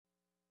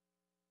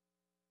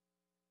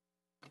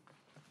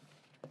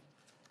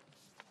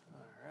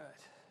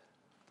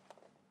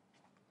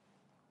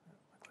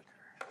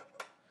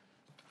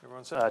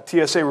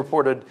TSA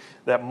reported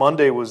that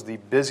Monday was the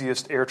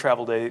busiest air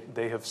travel day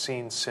they have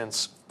seen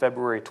since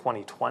February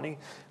 2020,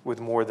 with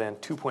more than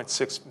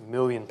 2.6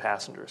 million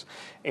passengers.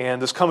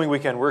 And this coming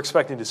weekend, we're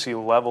expecting to see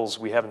levels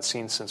we haven't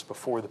seen since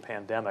before the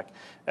pandemic.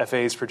 FAA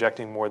is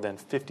projecting more than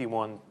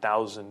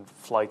 51,000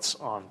 flights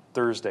on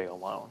Thursday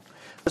alone.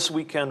 This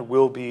weekend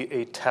will be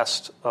a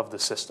test of the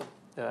system.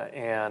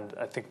 And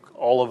I think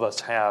all of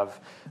us have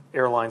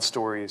airline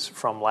stories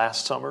from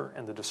last summer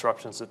and the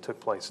disruptions that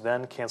took place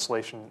then.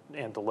 Cancellation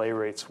and delay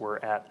rates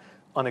were at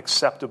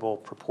unacceptable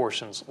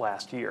proportions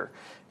last year,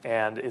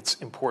 and it's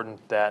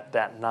important that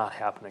that not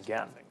happen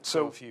again.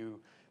 So if you,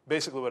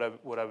 basically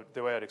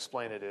the way I'd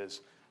explain it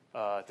is,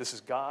 this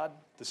is God,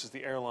 this is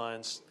the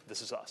airlines,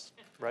 this is us,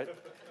 right?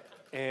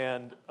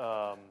 And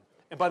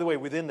by the way,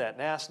 within that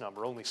NAS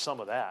number, only some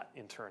of that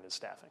in turn is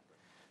staffing.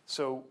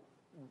 So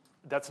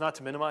that's not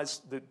to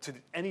minimize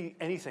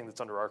anything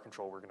that's under our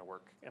control. We're going to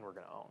work and we're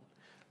going to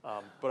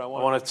own. But I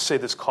want to say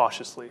this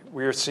cautiously.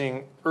 We are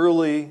seeing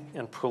early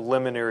and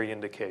preliminary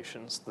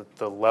indications that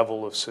the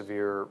level of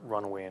severe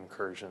runaway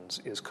incursions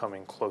is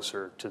coming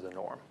closer to the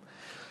norm.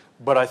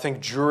 But I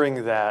think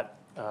during that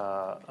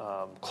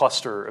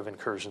cluster of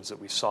incursions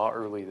that we saw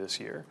early this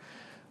year,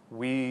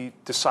 we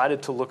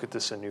decided to look at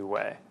this a new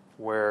way,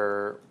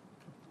 where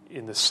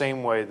in the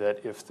same way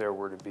that if there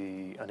were to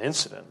be an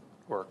incident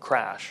or a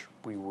crash,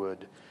 we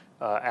would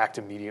act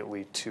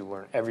immediately to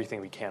learn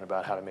everything we can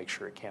about how to make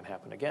sure it can't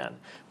happen again.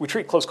 We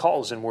treat close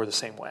calls in more the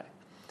same way.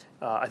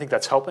 I think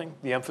that's helping.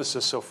 The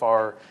emphasis so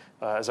far,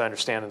 as I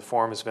understand in the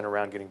forum, has been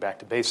around getting back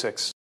to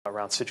basics,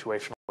 around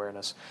situational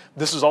awareness.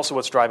 This is also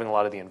what's driving a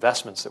lot of the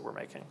investments that we're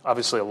making.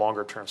 Obviously a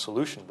longer-term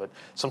solution, but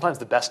sometimes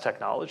the best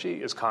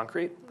technology is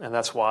concrete, and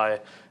that's why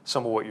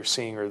some of what you're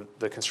seeing are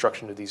the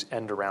construction of these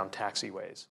end-around taxiways.